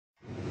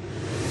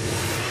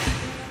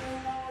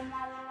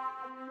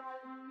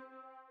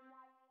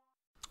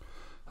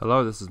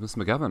Hello, this is Mr.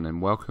 McGovern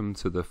and welcome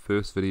to the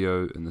first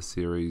video in the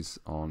series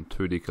on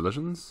 2D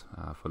collisions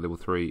for Level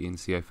 3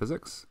 NCEA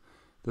Physics.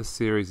 This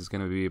series is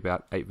going to be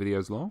about 8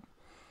 videos long,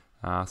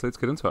 so let's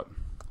get into it.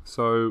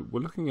 So we're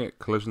looking at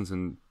collisions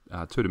in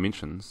 2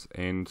 dimensions,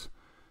 and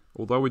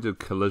although we did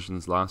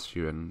collisions last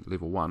year in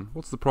Level 1,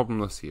 what's the problem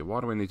this year?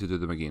 Why do we need to do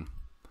them again?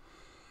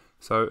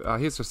 So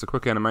here's just a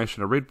quick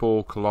animation. A red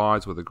ball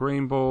collides with a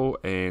green ball,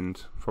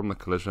 and from the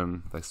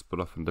collision they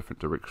split off in different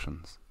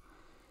directions.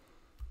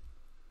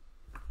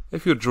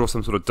 If you draw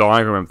some sort of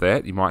diagram of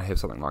that, you might have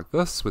something like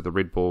this, where the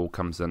red ball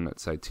comes in at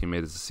say 10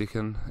 meters a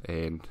second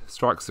and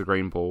strikes the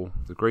green ball.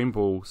 The green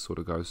ball sort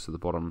of goes to the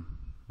bottom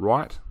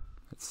right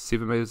at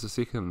 7 meters a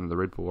second, and the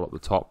red ball at the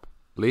top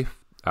right,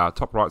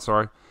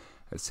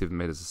 at 7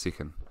 meters a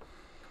second.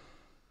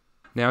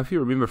 Now, if you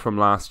remember from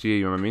last year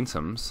your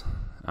momentums,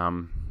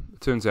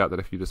 it turns out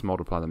that if you just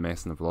multiply the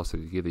mass and the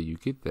velocity together, you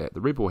get that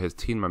the red ball has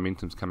 10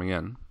 momentums coming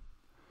in.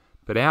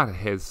 But out it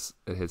has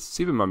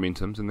 7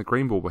 momentums, and the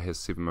green ball has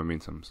 7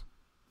 momentums.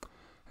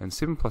 And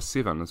 7 plus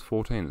 7 is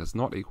 14. It does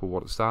not equal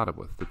what it started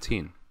with, the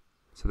 10.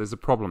 So there's a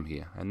problem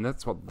here, and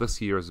that's what this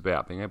year is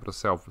about, being able to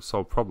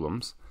solve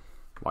problems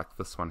like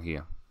this one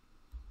here.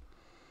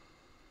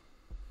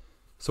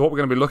 So what we're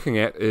going to be looking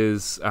at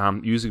is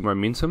using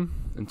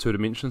momentum in 2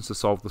 dimensions to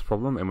solve this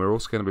problem, and we're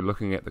also going to be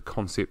looking at the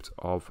concept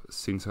of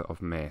centre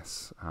of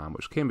mass,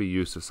 which can be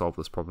used to solve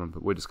this problem,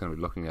 but we're just going to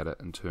be looking at it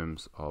in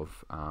terms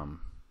of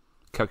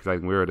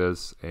calculating where it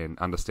is and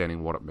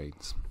understanding what it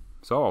means.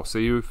 So I'll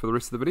see you for the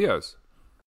rest of the videos.